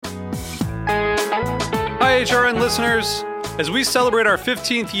HRN listeners. As we celebrate our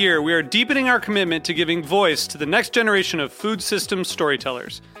 15th year, we are deepening our commitment to giving voice to the next generation of food systems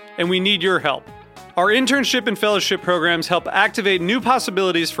storytellers, and we need your help. Our internship and fellowship programs help activate new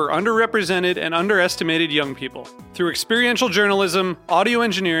possibilities for underrepresented and underestimated young people through experiential journalism, audio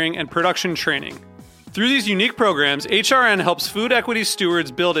engineering, and production training. Through these unique programs, HRN helps food equity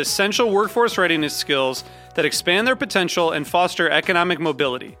stewards build essential workforce readiness skills that expand their potential and foster economic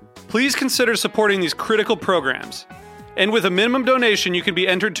mobility. Please consider supporting these critical programs. And with a minimum donation, you can be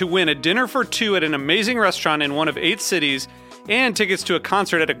entered to win a dinner for two at an amazing restaurant in one of 8 cities and tickets to a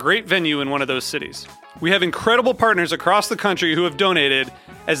concert at a great venue in one of those cities. We have incredible partners across the country who have donated,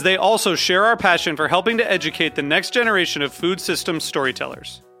 as they also share our passion for helping to educate the next generation of food systems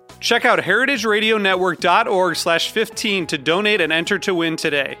storytellers. Check out heritageradionetwork.org/15 to donate and enter to win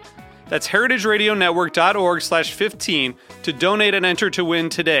today. That's heritageradionetwork.org/15 to donate and enter to win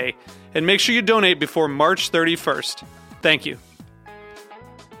today. And make sure you donate before March 31st. Thank you.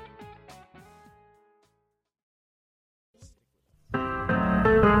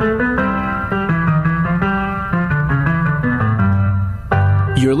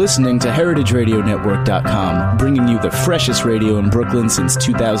 You're listening to HeritageRadioNetwork.com, bringing you the freshest radio in Brooklyn since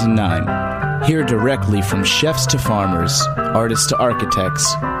 2009. Hear directly from chefs to farmers, artists to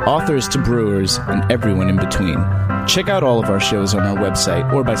architects, authors to brewers, and everyone in between. Check out all of our shows on our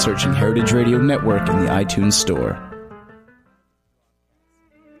website or by searching Heritage Radio Network in the iTunes Store.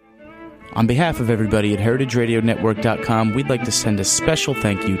 On behalf of everybody at HeritageRadioNetwork.com, we'd like to send a special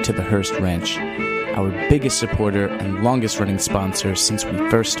thank you to the Hearst Ranch, our biggest supporter and longest-running sponsor since we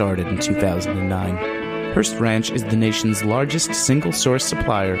first started in 2009. Hearst Ranch is the nation's largest single-source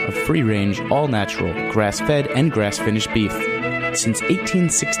supplier of free-range, all-natural, grass-fed, and grass-finished beef. Since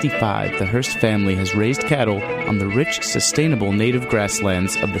 1865, the Hearst family has raised cattle on the rich, sustainable native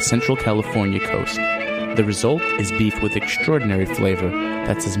grasslands of the Central California coast. The result is beef with extraordinary flavor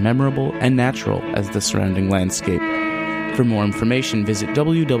that's as memorable and natural as the surrounding landscape. For more information, visit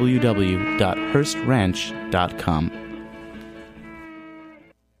www.hearstranch.com.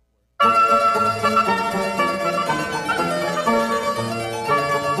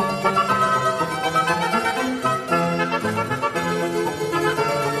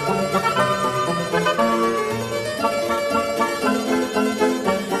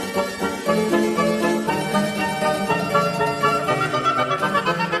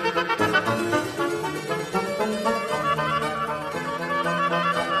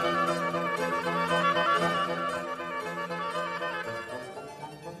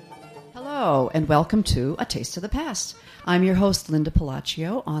 And welcome to A Taste of the Past. I'm your host, Linda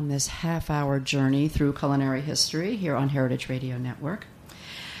Palacio, on this half-hour journey through culinary history here on Heritage Radio Network.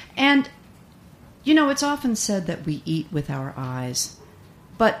 And, you know, it's often said that we eat with our eyes,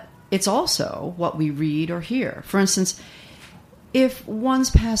 but it's also what we read or hear. For instance, if one's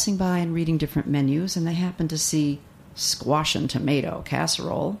passing by and reading different menus and they happen to see squash and tomato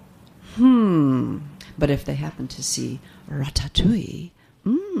casserole, but if they happen to see ratatouille,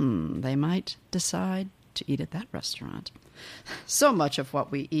 they might decide to eat at that restaurant. So much of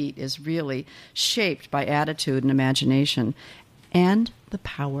what we eat is really shaped by attitude and imagination and the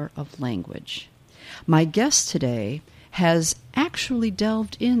power of language. My guest today has actually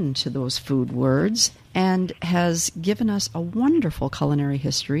delved into those food words and has given us a wonderful culinary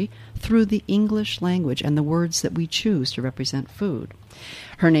history through the English language and the words that we choose to represent food.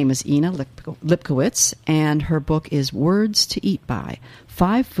 Her name is Ina Lipkowitz, and her book is Words to Eat By,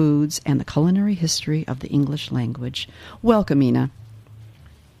 5 Foods and the Culinary History of the English Language. Welcome, Ina.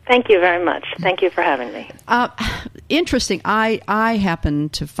 Thank you very much. Thank you for having me. Interesting. I happen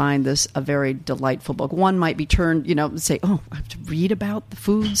to find this a very delightful book. One might be turned, say, I have to read about the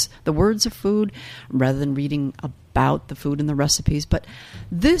foods, the words of food, rather than reading about the food and the recipes. But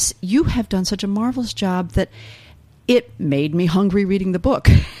this, you have done such a marvelous job that it made me hungry reading the book.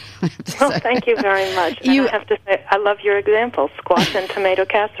 Well, thank you very much. And I have to say, I love your example, squash and tomato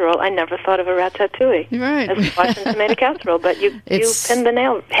casserole. I never thought of a ratatouille as squash and tomato casserole, but you hit the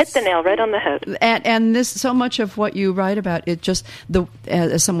nail right on the head. And this, so much of what you write about, it just,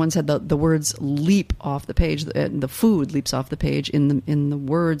 as someone said, the words leap off the page, the food leaps off the page in the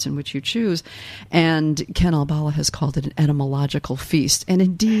words in which you choose. And Ken Albala has called it an etymological feast, and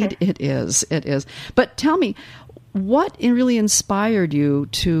indeed it is. It is. But tell me, what really inspired you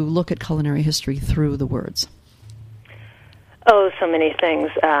to look at culinary history through the words? Oh, so many things.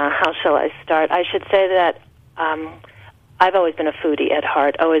 How shall I start? I should say that I've always been a foodie at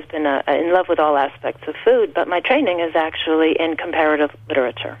heart, always been in love with all aspects of food, but my training is actually in comparative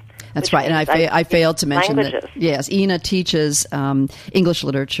literature. That's right, and I failed to mention languages. that. Yes, Ina teaches English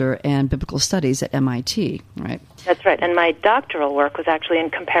literature and biblical studies at MIT, right? That's right, and my doctoral work was actually in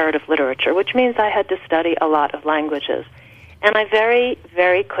comparative literature, which means I had to study a lot of languages. And I very,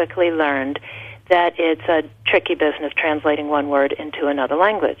 very quickly learned that it's a tricky business translating one word into another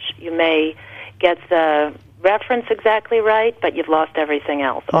language. You may get the reference exactly right, but you've lost everything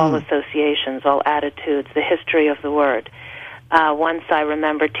else, all associations, all attitudes, the history of the word. Once I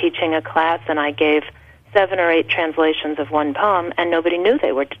remember teaching a class, and I gave 7 or 8 translations of one poem, and nobody knew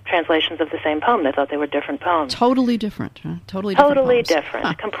they were translations of the same poem. They thought they were different poems. Totally different. Huh? Totally different.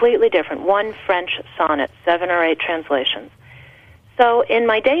 Huh. Completely different. One French sonnet, 7 or 8 translations. So in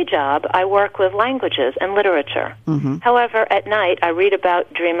my day job, I work with languages and literature. Mm-hmm. However, at night, I read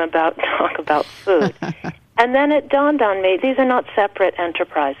about, dream about, talk about food. And then it dawned on me, these are not separate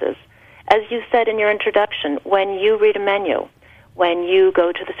enterprises. As you said in your introduction, when you read a menu, when you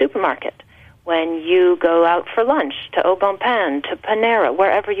go to the supermarket, when you go out for lunch to Au Bon Pain, to Panera,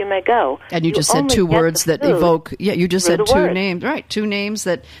 wherever you may go. And you just said 2 words that evoke, you just said 2 names, right, 2 names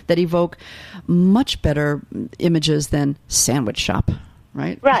that evoke much better images than sandwich shop,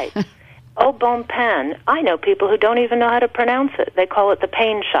 right? Right. Au Bon Pain, I know people who don't even know how to pronounce it. They call it the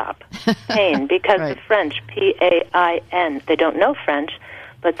pain shop, pain, because right. of French, P-A-I-N. They don't know French,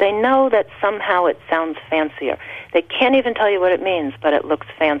 but they know that somehow it sounds fancier. They can't even tell you what it means, but it looks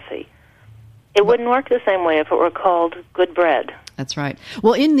fancy. It wouldn't work the same way if it were called good bread. That's right.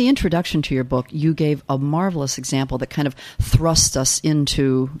 Well, in the introduction to your book, you gave a marvelous example that kind of thrust us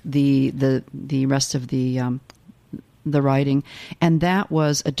into the rest of the writing, and that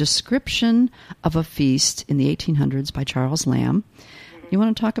was a description of a feast in the 1800s by Charles Lamb. Mm-hmm. You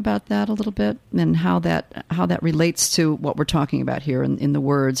want to talk about that a little bit, and how that relates to what we're talking about here in the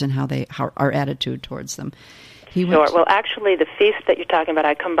words, and how our attitude towards them. Sure. Well, actually, the feast that you're talking about,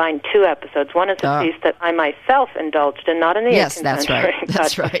 I combined 2 episodes. One is a feast that I myself indulged in, not in the 18th century,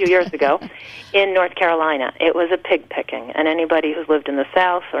 but a few years ago, in North Carolina. It was a pig picking, and anybody who's lived in the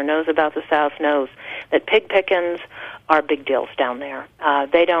South or knows about the South knows that pig pickings are big deals down there.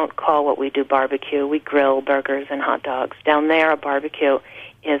 They don't call what we do barbecue. We grill burgers and hot dogs. Down there, a barbecue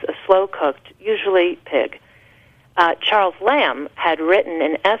is a slow-cooked, usually pig. Charles Lamb had written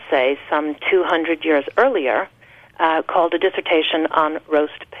an essay some 200 years earlier called A Dissertation on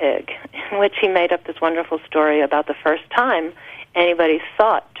Roast Pig, in which he made up this wonderful story about the first time anybody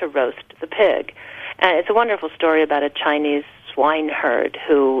thought to roast the pig. And it's a wonderful story about a Chinese swineherd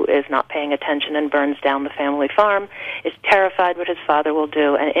who is not paying attention and burns down the family farm, is terrified what his father will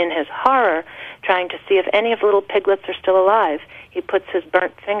do, and in his horror, trying to see if any of the little piglets are still alive, he puts his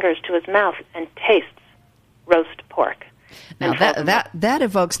burnt fingers to his mouth and tastes roast pork. Now that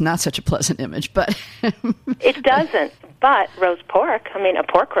evokes not such a pleasant image, but it doesn't. But roast pork, I mean, a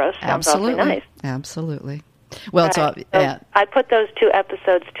pork roast sounds awfully nice. Absolutely. Well, right. I put those 2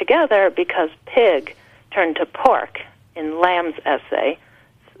 episodes together because pig turned to pork in Lamb's essay.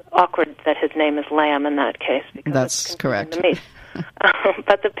 It's awkward that his name is Lamb in that case, because that's correct. The meat.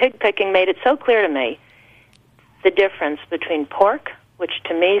 But the pig picking made it so clear to me the difference between pork, which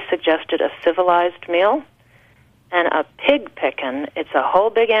to me suggested a civilized meal, and a pig pickin', it's a whole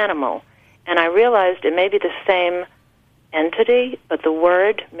big animal. And I realized it may be the same entity, but the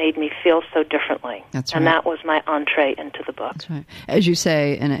word made me feel so differently. That's right. And that was my entree into the book. That's right. As you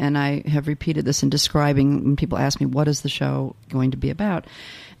say, and I have repeated this in describing, when people ask me, what is the show going to be about?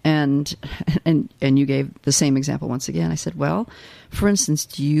 And you gave the same example once again. I said, well, for instance,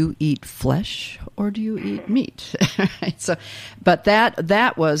 do you eat flesh or do you eat meat? Right? So, but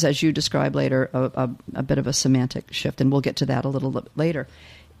that was, as you described later, a bit of a semantic shift, and we'll get to that a little later.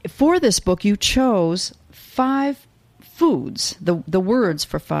 For this book, you chose 5 foods, the words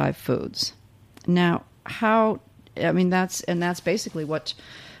for 5 foods. Now, that's basically what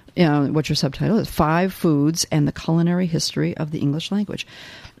your subtitle is: 5 foods and the culinary history of the English language.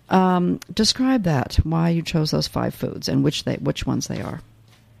 Describe that, why you chose those 5 foods and which ones they are.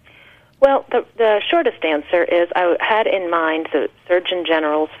 Well, the shortest answer is I had in mind the Surgeon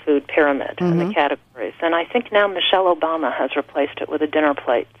General's food pyramid and the categories. And I think now Michelle Obama has replaced it with a dinner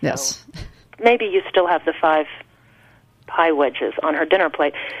plate. So yes. Maybe you still have the 5 pie wedges on her dinner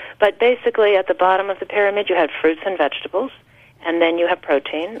plate. But basically at the bottom of the pyramid you had fruits and vegetables, and then you have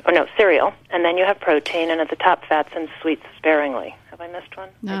cereal, and then you have protein, and at the top fats and sweets sparingly. Have I missed one?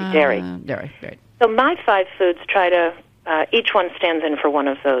 Maybe dairy. Dairy, right. So my 5 foods try to, each one stands in for one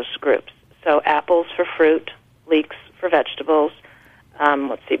of those groups. So apples for fruit, leeks for vegetables,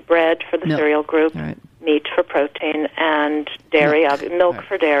 bread for the cereal group, right. Meat for protein, and dairy, milk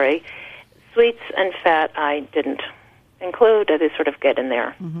for dairy. Sweets and fat I didn't include, they sort of get in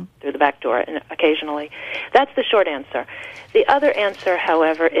there through the back door occasionally. That's the short answer. The other answer,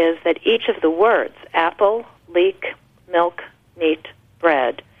 however, is that each of the words, apple, leek, milk, meat,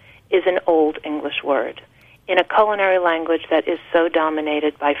 bread, is an Old English word in a culinary language that is so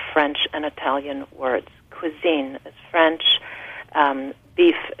dominated by French and Italian words. Cuisine is French,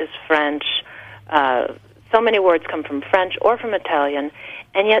 beef is French, so many words come from French or from Italian,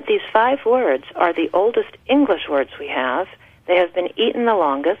 and yet these 5 words are the oldest English words we have. They have been eaten the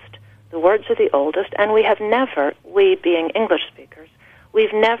longest, the words are the oldest, and we have never, we being English speakers,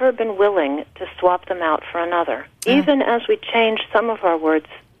 we've never been willing to swap them out for another. Even as we changed some of our words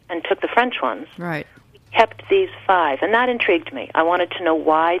and took the French ones, right, we kept these 5, and that intrigued me. I wanted to know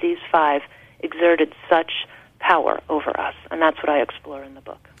why these 5 exerted such power over us, and that's what I explore in the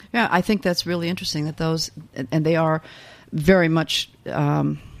book. Yeah, I think that's really interesting that those, and they are very much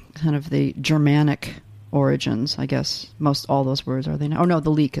kind of the Germanic origins, I guess. Most all those words, are they not? Oh, no, the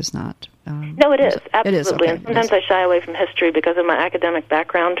leek is not. No, it is, absolutely. It is, okay. And sometimes I shy away from history because of my academic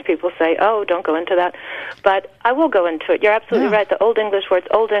background. People say, oh, don't go into that. But I will go into it. You're absolutely right. The Old English words,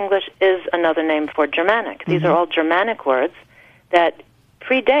 Old English is another name for Germanic. These are all Germanic words that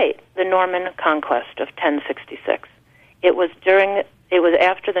predate the Norman conquest of 1066. It was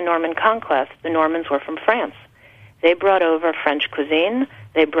after the Norman conquest. The Normans were from France. They brought over French cuisine.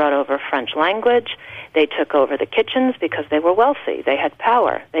 They brought over French language. They took over the kitchens because they were wealthy. They had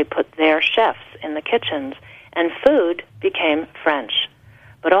power. They put their chefs in the kitchens, and food became French.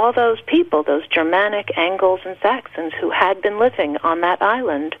 But all those people, those Germanic Angles and Saxons who had been living on that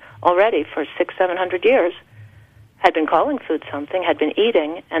island already for 600-700 years, had been calling food something, had been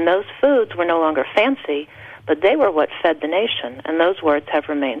eating, and those foods were no longer fancy, but they were what fed the nation, and those words have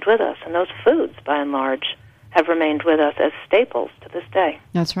remained with us. And those foods, by and large, have remained with us as staples to this day.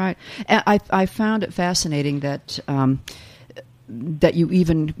 That's right. I found it fascinating that that you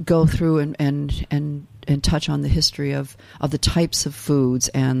even go through and touch on the history of the types of foods,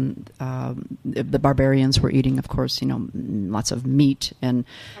 and the barbarians were eating, of course, lots of meat and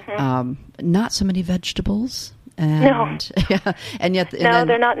not so many vegetables. And, and yet,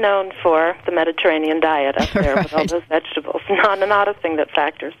 they're not known for the Mediterranean diet up there with all those vegetables. Not a thing that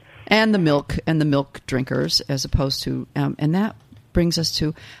factors. And the milk drinkers, as opposed to, and that brings us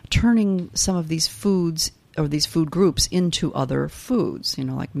to turning some of these foods or these food groups into other foods.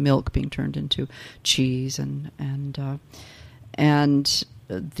 Like milk being turned into cheese, and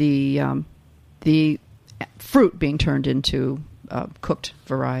the fruit being turned into cooked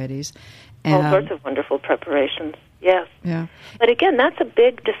varieties. All sorts of wonderful preparations, yes. Yeah. But again, that's a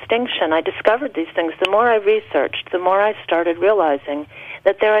big distinction. I discovered these things. The more I researched, the more I started realizing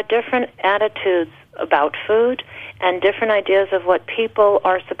that there are different attitudes about food and different ideas of what people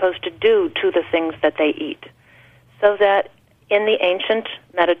are supposed to do to the things that they eat. So that in the ancient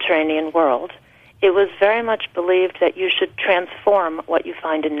Mediterranean world, it was very much believed that you should transform what you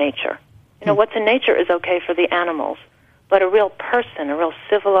find in nature. What's in nature is okay for the animals, but a real person, a real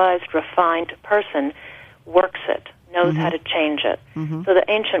civilized, refined person, works it, knows how to change it. So the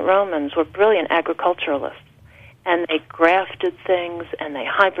ancient Romans were brilliant agriculturalists, and they grafted things, and they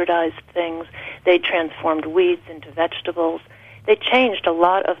hybridized things. They transformed weeds into vegetables. They changed a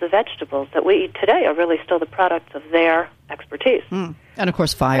lot of the vegetables that we eat today are really still the products of their expertise. And, of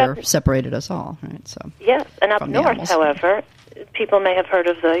course, fire separated us all, right? So yes, and up north, however, people may have heard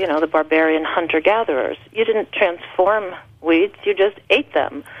of the barbarian hunter-gatherers. You didn't transform weeds, you just ate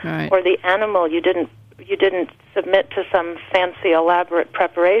them. Right. Or the animal, you didn't submit to some fancy, elaborate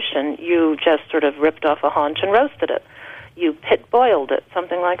preparation. You just sort of ripped off a haunch and roasted it. You pit-boiled it,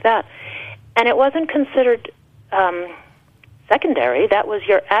 something like that. And it wasn't considered secondary. That was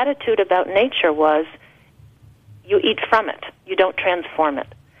your attitude about nature was you eat from it. You don't transform it.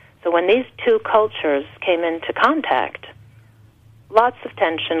 So when these two cultures came into contact, lots of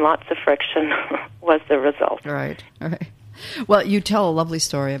tension, lots of friction was the result. Right. Well, you tell a lovely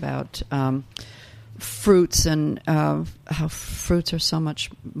story about fruits and how fruits are so much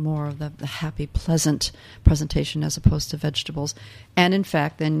more of the happy, pleasant presentation as opposed to vegetables. And in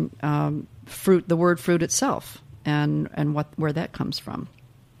fact, then fruit, the word fruit itself, and where that comes from.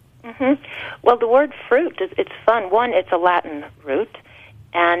 Well, the word fruit, it's fun. One, it's a Latin root,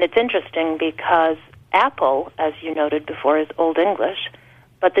 and it's interesting because apple, as you noted before, is Old English,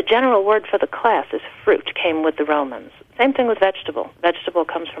 but the general word for the class is fruit, came with the Romans. Same thing with vegetable. Vegetable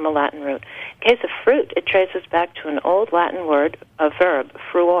comes from a Latin root. In case of fruit, it traces back to an old Latin word, a verb,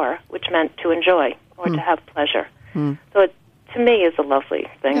 fruor, which meant to enjoy or to have pleasure. So it, to me, is a lovely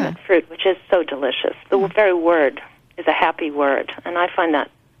thing, that fruit, which is so delicious. The very word is a happy word, and I find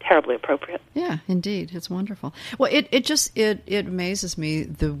that terribly appropriate. Yeah, indeed. It's wonderful. Well, it amazes me,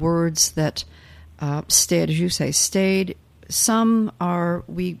 the words that stayed, as you say, stayed. Some are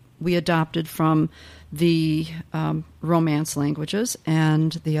we adopted from the Romance languages,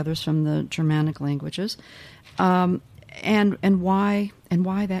 and the others from the Germanic languages, and why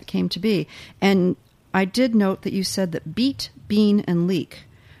that came to be. And I did note that you said that beet, bean, and leek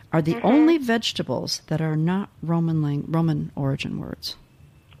are the only vegetables that are not Roman origin words.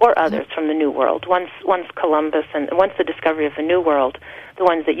 Or others from the New World. Once Columbus and once the discovery of the New World, the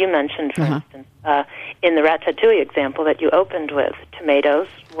ones that you mentioned, for instance, in the ratatouille example that you opened with, tomatoes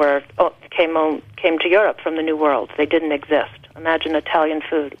came to Europe from the New World. They didn't exist. Imagine Italian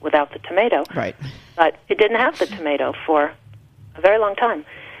food without the tomato. Right. But it didn't have the tomato for a very long time.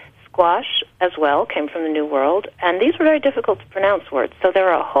 Squash, as well, came from the New World, and these were very difficult to pronounce words. So there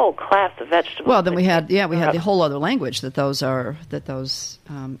are a whole class of vegetables. Well, then we had the whole other language that those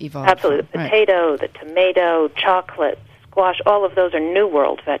evolved. Absolutely, the potato, the tomato, chocolate, squash. All of those are New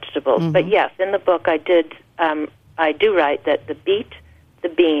World vegetables. But yes, in the book, I do write that the beet, the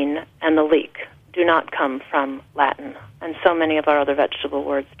bean, and the leek do not come from Latin, and so many of our other vegetable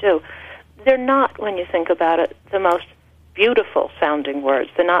words do. They're not, when you think about it, the most beautiful-sounding words.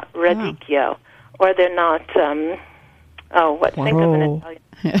 They're not radicchio, or they're not, think of an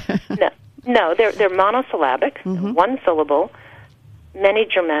Italian. No, they're monosyllabic, one syllable. Many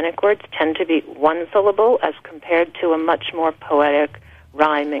Germanic words tend to be one syllable as compared to a much more poetic,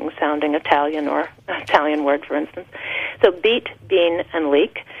 rhyming-sounding Italian word, for instance. So beet, bean, and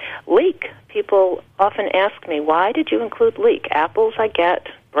leek. Leek, people often ask me, why did you include leek? Apples I get,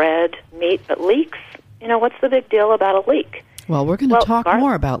 bread, meat, but leeks? What's the big deal about a leek? Well, we're going to talk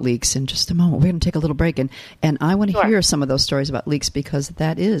more about leeks in just a moment. We're going to take a little break, and I want to hear some of those stories about leeks, because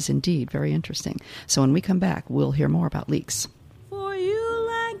that is indeed very interesting. So when we come back, we'll hear more about leeks. For you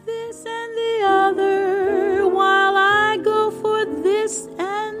like this and the other, while I go for this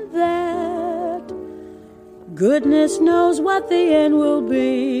and that. Goodness knows what the end will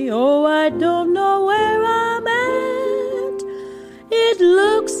be. Oh, I don't know where I'm at. It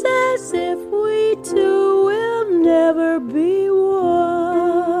looks as if we two will never be one.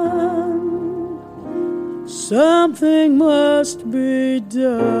 Something must be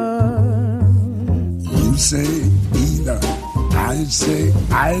done. You say either, I say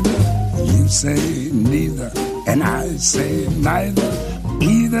either. You say neither, and I say neither.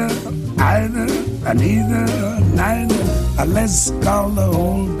 Either, either, neither, neither. Let's call the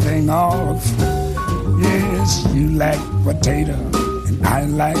whole thing off. Yes, you like potato, and I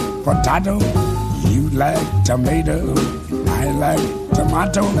like potato. You like tomato, and I like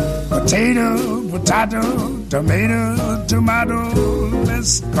tomato. Potato, potato, tomato, tomato.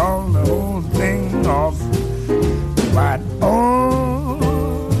 Let's call the whole thing off. But oh,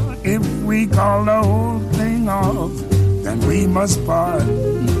 if we call the whole thing off, then we must part.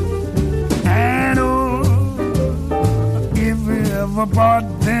 And oh, if we ever part,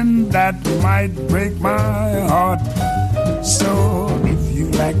 then that might break my heart. So if you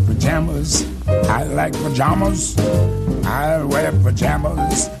like pajamas, I like pajamas. I'll wear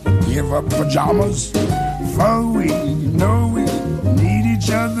pajamas, give up pajamas. For we know we need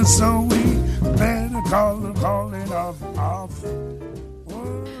each other, so we better call it off.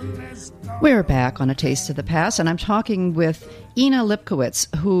 We're back on A Taste of the Past, and I'm talking with Ina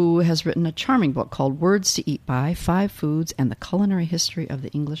Lipkowitz, who has written a charming book called Words to Eat By, 5 Foods and the Culinary History of the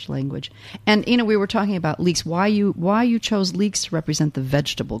English Language. And, Ina, we were talking about leeks, why you chose leeks to represent the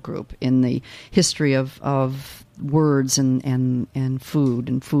vegetable group in the history of words and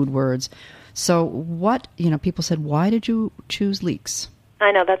food words. So what, people said, why did you choose leeks?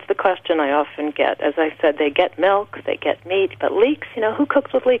 I know, that's the question I often get. As I said, they get milk, they get meat, but leeks, who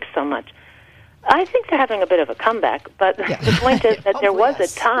cooks with leeks so much? I think they're having a bit of a comeback, but the point is that there was a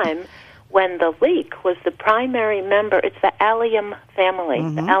time when the leek was the primary member. It's the allium family.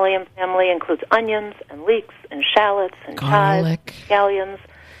 Mm-hmm. The allium family includes onions and leeks and shallots and chives, scallions,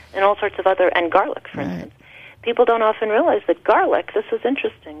 and all sorts of other, and garlic, for instance. People don't often realize that garlic, this is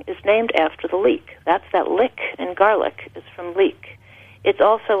interesting, is named after the leek. That's that lick in garlic is from leek. It's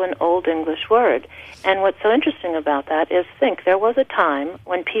also an Old English word. And what's so interesting about that is, there was a time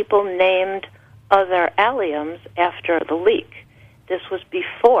when people named other alliums after the leek. This was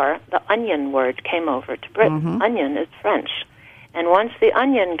before the onion word came over to Britain. Mm-hmm. Onion is French. And once the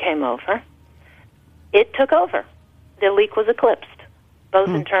onion came over, it took over. The leek was eclipsed, both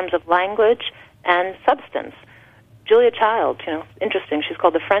in terms of language and substance. Julia Child, interesting, she's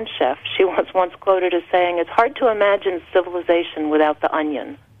called the French chef. She was once quoted as saying, it's hard to imagine civilization without the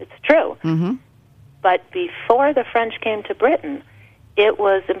onion. It's true. Mm-hmm. But before the French came to Britain, it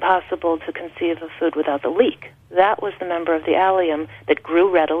was impossible to conceive of food without the leek. That was the member of the allium that grew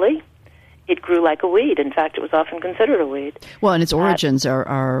readily. It grew like a weed. In fact, it was often considered a weed. Well, and its origins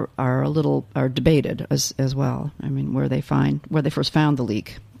are debated as well. I mean, where they first found the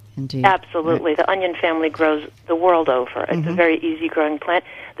leek. Indeed. Absolutely. Right. The onion family grows the world over. It's a very easy-growing plant.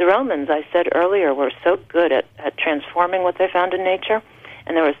 The Romans, I said earlier, were so good at transforming what they found in nature,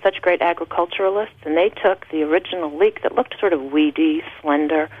 and they were such great agriculturalists, and they took the original leek that looked sort of weedy,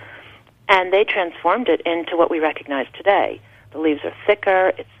 slender, and they transformed it into what we recognize today. The leaves are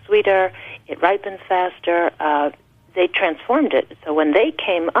thicker, it's sweeter, it ripens faster. They transformed it. So when they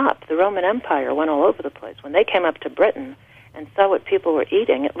came up, the Roman Empire went all over the place. When they came up to Britain and saw what people were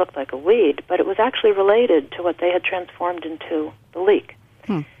eating, it looked like a weed, but it was actually related to what they had transformed into the leek.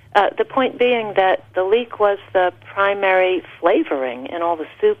 The point being that the leek was the primary flavoring in all the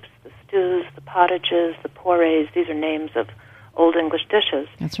soups, the stews, the pottages, the porrees. These are names of Old English dishes.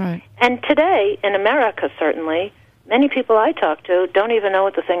 That's right. And today, in America certainly, many people I talk to don't even know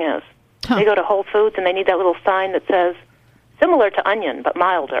what the thing is. They go to Whole Foods and they need that little sign that says, similar to onion, but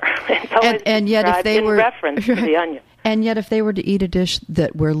milder. and yet if they were reference to the onion. And yet if they were to eat a dish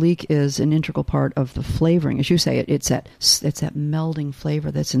where leek is an integral part of the flavoring, as you say, it's that melding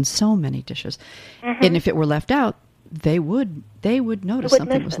flavor that's in so many dishes. And if it were left out, they would notice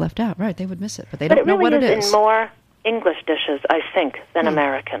something was left out. Right, they would miss it, but they don't know what it is. But it really is in more English dishes, I think, than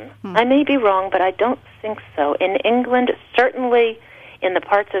American. I may be wrong, but I don't think so. In England, certainly in the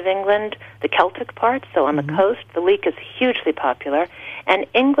parts of England, the Celtic parts, so on the coast, the leek is hugely popular. And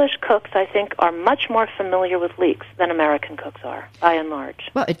English cooks, I think, are much more familiar with leeks than American cooks are, by and large.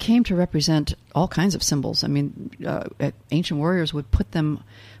 Well, it came to represent all kinds of symbols. I mean, ancient warriors would put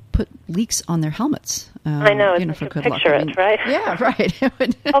leeks on their helmets. I know, it's for good picture luck. it, right? Yeah,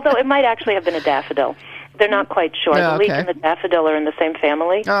 right. Although it might actually have been a daffodil. They're not quite sure. The leek and the daffodil are in the same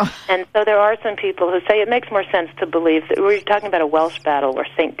family. And so there are some people who say it makes more sense to believe that we're talking about a Welsh battle where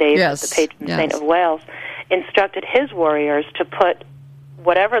St. David, the patron saint of Wales, instructed his warriors to put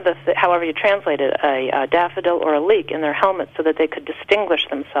whatever however you translate it, a daffodil or a leek in their helmets so that they could distinguish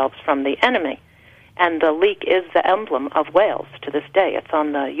themselves from the enemy. And the leek is the emblem of Wales to this day. It's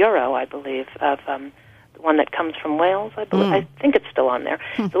on the euro, I believe, of the one that comes from Wales, I believe. I think it's still on there.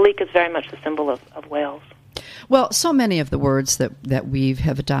 The leek is very much the symbol of Wales. Well, so many of the words that we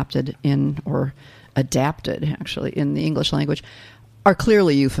have adopted or adapted, actually, in the English language are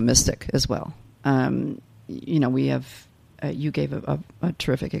clearly euphemistic as well. We have... you gave a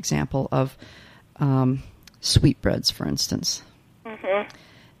terrific example of sweetbreads, for instance.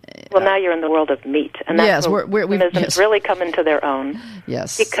 Well, now you're in the world of meat, and that's where euphemisms really come into their own.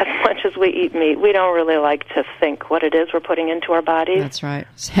 Yes. Because much as we eat meat, we don't really like to think what it is we're putting into our bodies. That's right.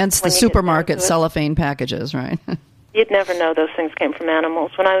 Hence the supermarket cellophane packages, right? You'd never know those things came from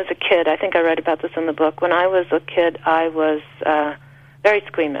animals. When I was a kid, I think I read about this in the book, when I was a kid, I was... very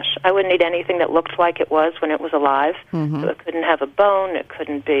squeamish. I wouldn't eat anything that looked like it was when it was alive. So it couldn't have a bone. It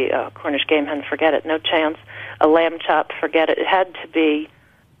couldn't be a Cornish game hen. Forget it. No chance. A lamb chop. Forget it. It had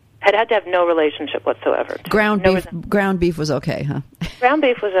to have no relationship whatsoever. Ground beef was okay, huh? Ground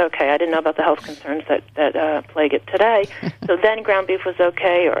beef was okay. I didn't know about the health concerns that plague it today. So then ground beef was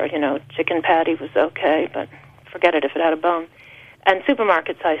okay, or chicken patty was okay, but forget it if it had a bone. And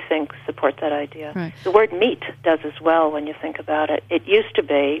supermarkets, I think, support that idea. Right. The word meat does as well when you think about it. It used to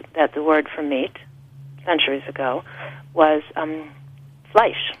be that the word for meat, centuries ago, was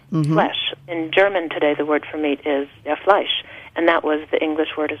Fleisch, flesh. In German today, the word for meat is Fleisch, and that was the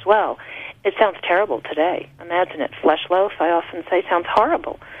English word as well. It sounds terrible today. Imagine it. Flesh loaf, I often say, sounds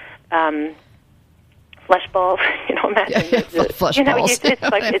horrible. Flesh balls, imagine. Flesh balls. It's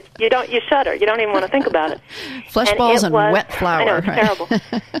like you shudder. You don't even want to think about it. Flesh balls and wet flour. I know, it's terrible.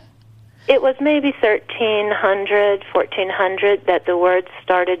 It was maybe 1300, 1400 that the word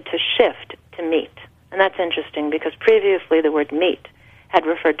started to shift to meat. And that's interesting because previously the word meat had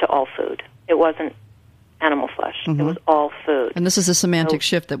referred to all food. It wasn't animal flesh. It was all food. And this is a semantic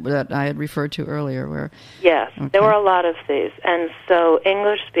shift that I had referred to earlier. Yes, there were a lot of these. And so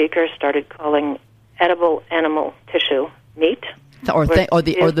English speakers started calling edible animal tissue meat, or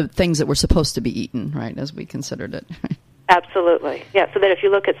the things that were supposed to be eaten, right, as we considered it. Absolutely, yeah. So that if you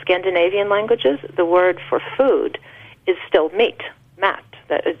look at Scandinavian languages, the word for food is still meat, mat.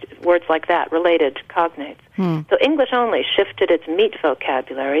 Words like that, related cognates. So English only shifted its meat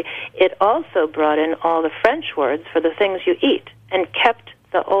vocabulary. It also brought in all the French words for the things you eat and kept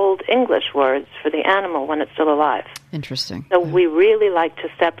the old English words for the animal when it's still alive. Interesting. So we really like to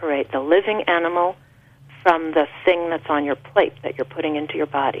separate the living animal from the thing that's on your plate that you're putting into your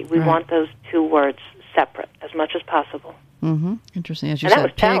body. We want those two words separate as as much as possible. Mm-hmm. Interesting. As you and said,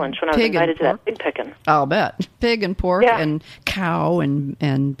 that was challenged when I was invited to that pig picking. I'll bet. Pig and pork and cow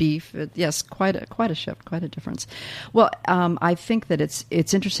and beef. Yes, quite a shift, quite a difference. Well, I think that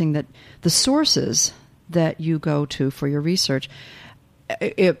it's interesting that the sources that you go to for your research,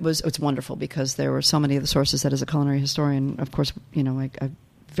 it's wonderful because there were so many of the sources that as a culinary historian, of course, I'm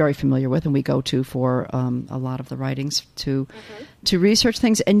very familiar with, and we go to for a lot of the writings to research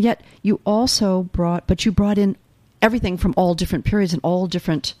things. And yet you also brought in everything from all different periods and all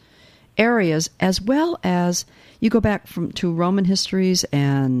different areas, as well as you go back to Roman histories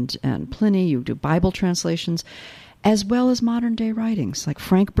and Pliny. You do Bible translations, as well as modern day writings like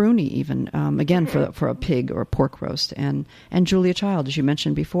Frank Bruni, even again for a pig or a pork roast, and Julia Child, as you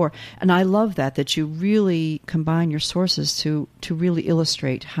mentioned before. And I love that you really combine your sources to really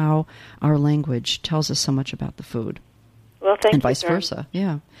illustrate how our language tells us so much about the food. Well, thank you. And vice versa,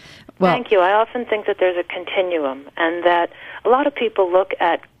 yeah. Well, thank you. I often think that there's a continuum, and that a lot of people look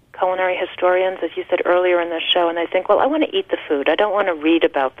at culinary historians, as you said earlier in the show, and they think, well, I want to eat the food. I don't want to read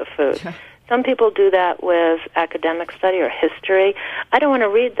about the food. Some people do that with academic study or history. I don't want to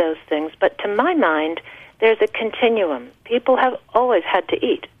read those things, but to my mind, there's a continuum. People have always had to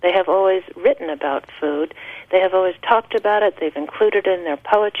eat. They have always written about food. They have always talked about it. They've included it in their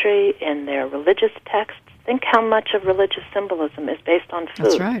poetry, in their religious texts. Think how much of religious symbolism is based on food.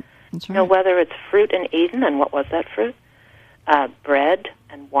 That's right. Whether it's fruit in Eden, and what was that fruit? Bread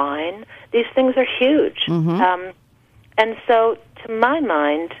and wine. These things are huge. Mm-hmm. And so, to my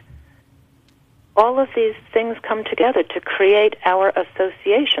mind, all of these things come together to create our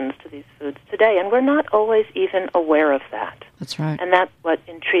associations to these foods today, and we're not always even aware of that. That's right. And that's what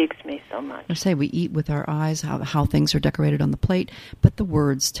intrigues me so much. I say we eat with our eyes, how things are decorated on the plate, but the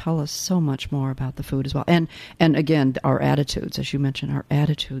words tell us so much more about the food as well. And again, our attitudes, as you mentioned, our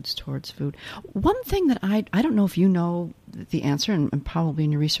attitudes towards food. One thing that I don't know if you know the answer, and probably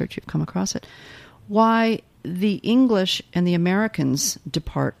in your research you've come across it, why the English and the Americans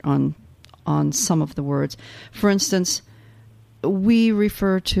depart on some of the words. For instance, we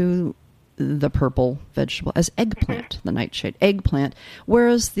refer to the purple vegetable as eggplant, the nightshade eggplant,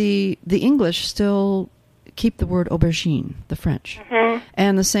 whereas the English still keep the word aubergine, the French. Mm-hmm.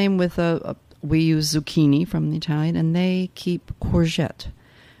 And the same with we use zucchini from the Italian, and they keep courgette.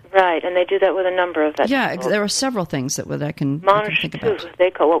 Right, and they do that with a number of vegetables. Yeah, there are several things that I can think about.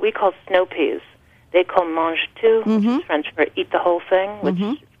 They call what we call snow peas. They call mange tout, which is French for eat the whole thing, which,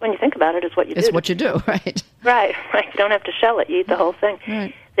 when you think about it, is what you do. It's what you do, right? Right. You don't have to shell it. You eat the whole thing.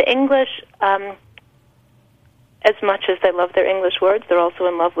 Right. The English, as much as they love their English words, they're also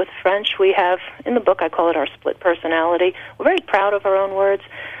in love with French. We have, in the book, I call it our split personality. We're very proud of our own words.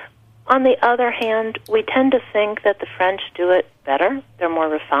 On the other hand, we tend to think that the French do it better. They're more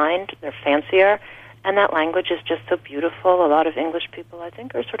refined. They're fancier. And that language is just so beautiful. A lot of English people, I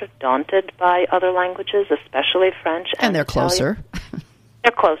think, are sort of daunted by other languages, especially French and they're Italian. Closer.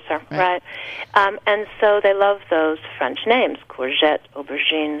 They're closer, right. And so they love those French names, courgette,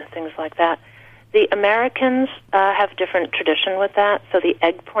 aubergine, things like that. The Americans have a different tradition with that. So the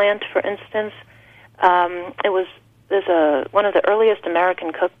eggplant, for instance, one of the earliest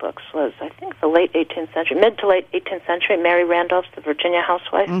American cookbooks was, I think, the late 18th century, mid to late 18th century, Mary Randolph's The Virginia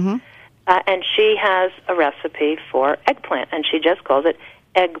Housewife. Mm-hmm. And she has a recipe for eggplant, and she just calls it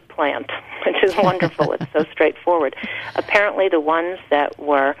eggplant, which is wonderful. It's so straightforward. Apparently the ones that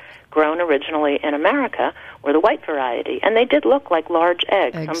were grown originally in America were the white variety, and they did look like large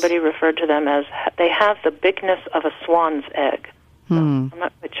eggs. Somebody referred to them as, they have the bigness of a swan's egg. So I'm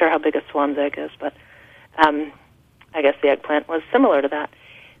not quite sure how big a swan's egg is, but I guess the eggplant was similar to that.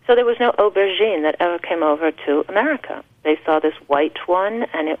 So there was no aubergine that ever came over to America. They saw this white one,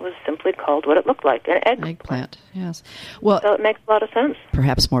 and it was simply called what it looked like, an eggplant. Eggplant, yes. Well, so it makes a lot of sense.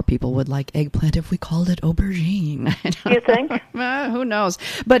 Perhaps more people would like eggplant if we called it aubergine. Do you think? Who knows?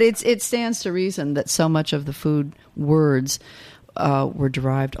 But it stands to reason that so much of the food words were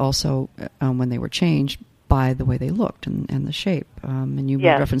derived also when they were changed by the way they looked and the shape. And you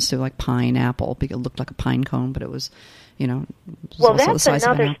made reference to like pineapple, because it looked like a pine cone, but it was... well, that's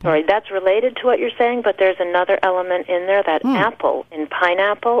another story. That's related to what you're saying, but there's another element in there, that apple, in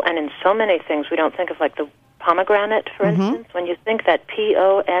pineapple, and in so many things. We don't think of, like, the pomegranate, for instance. When you think that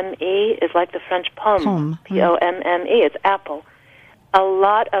P-O-M-E is like the French pomme, P-O-M-M-E, it's apple. A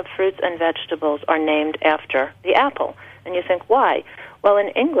lot of fruits and vegetables are named after the apple. And you think, why? Well, in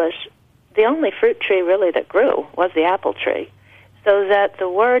English, the only fruit tree, really, that grew was the apple tree. So that the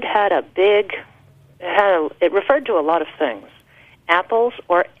word had a big... It referred to a lot of things. Apples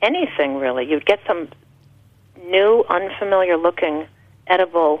or anything, really. You'd get some new, unfamiliar-looking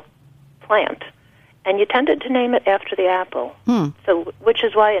edible plant, And you tended to name it after the apple. So, which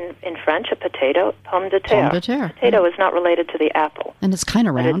is why in French, a potato, pomme de terre. Pomme de terre. Potato is not related to the apple. And it's kind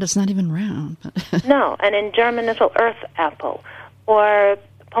of round. It's not even round. But no, and in German it's called earth apple. Or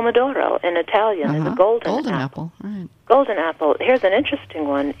pomodoro in Italian is a golden apple. Right. Golden apple. Here's an interesting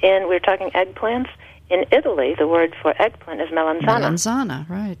one. We're talking eggplants. In Italy, the word for eggplant is melanzana. Melanzana,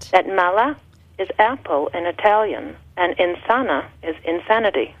 right. That mala is apple in Italian, and insana is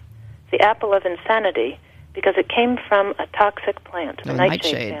insanity. The apple of insanity, because it came from a toxic plant, the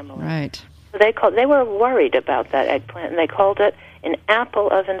nightshade family. Right. So they were worried about that eggplant, and they called it an apple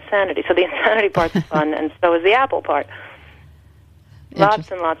of insanity. So the insanity part's fun, and so is the apple part.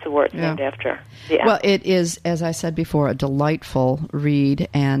 Lots and lots of words named after the apple. Well, it is, as I said before, a delightful read,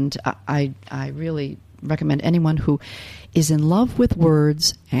 and I really recommend anyone who is in love with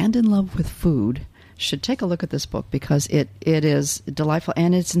words and in love with food should take a look at this book, because it is delightful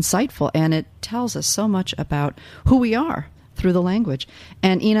and it's insightful, and it tells us so much about who we are through the language.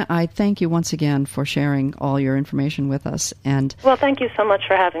 And Ina, I thank you once again for sharing all your information with us. And well, thank you so much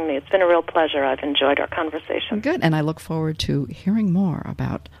for having me. It's been a real pleasure. I've enjoyed our conversation. Good, and I look forward to hearing more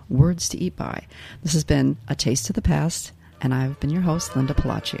about words to eat by. This has been A Taste of the Past, and I've been your host, Linda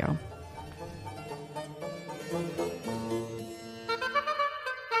Palacio.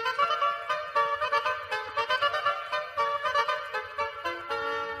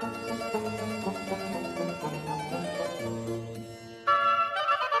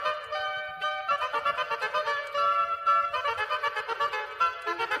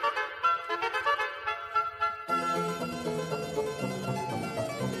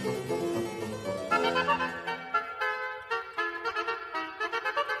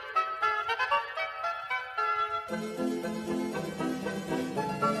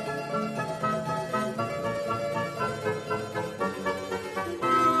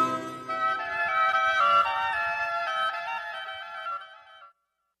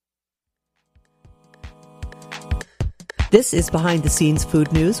 This is Behind the Scenes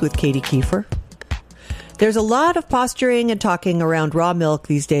Food News with Katie Kiefer. There's a lot of posturing and talking around raw milk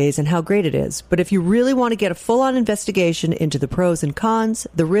these days and how great it is. But if you really want to get a full-on investigation into the pros and cons,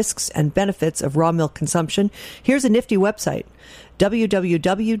 the risks and benefits of raw milk consumption, here's a nifty website,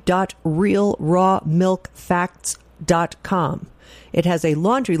 www.realrawmilkfacts.com. It has a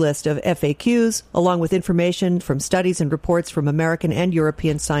laundry list of FAQs, along with information from studies and reports from American and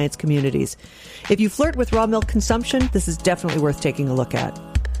European science communities. If you flirt with raw milk consumption, this is definitely worth taking a look at.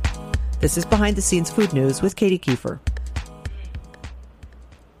 This is Behind the Scenes Food News with Katie Kiefer.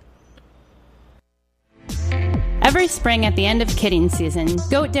 Every spring at the end of kidding season,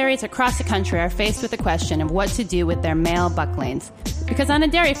 goat dairies across the country are faced with the question of what to do with their male bucklings. Because on a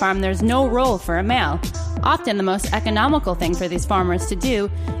dairy farm, there's no role for a male. Often the most economical thing for these farmers to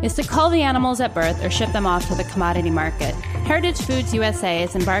do is to cull the animals at birth or ship them off to the commodity market. Heritage Foods USA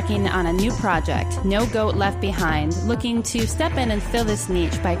is embarking on a new project, No Goat Left Behind, looking to step in and fill this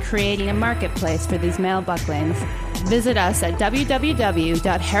niche by creating a marketplace for these male bucklings. Visit us at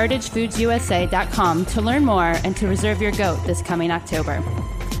www.heritagefoods.usa.com to learn more and to reserve your goat this coming October.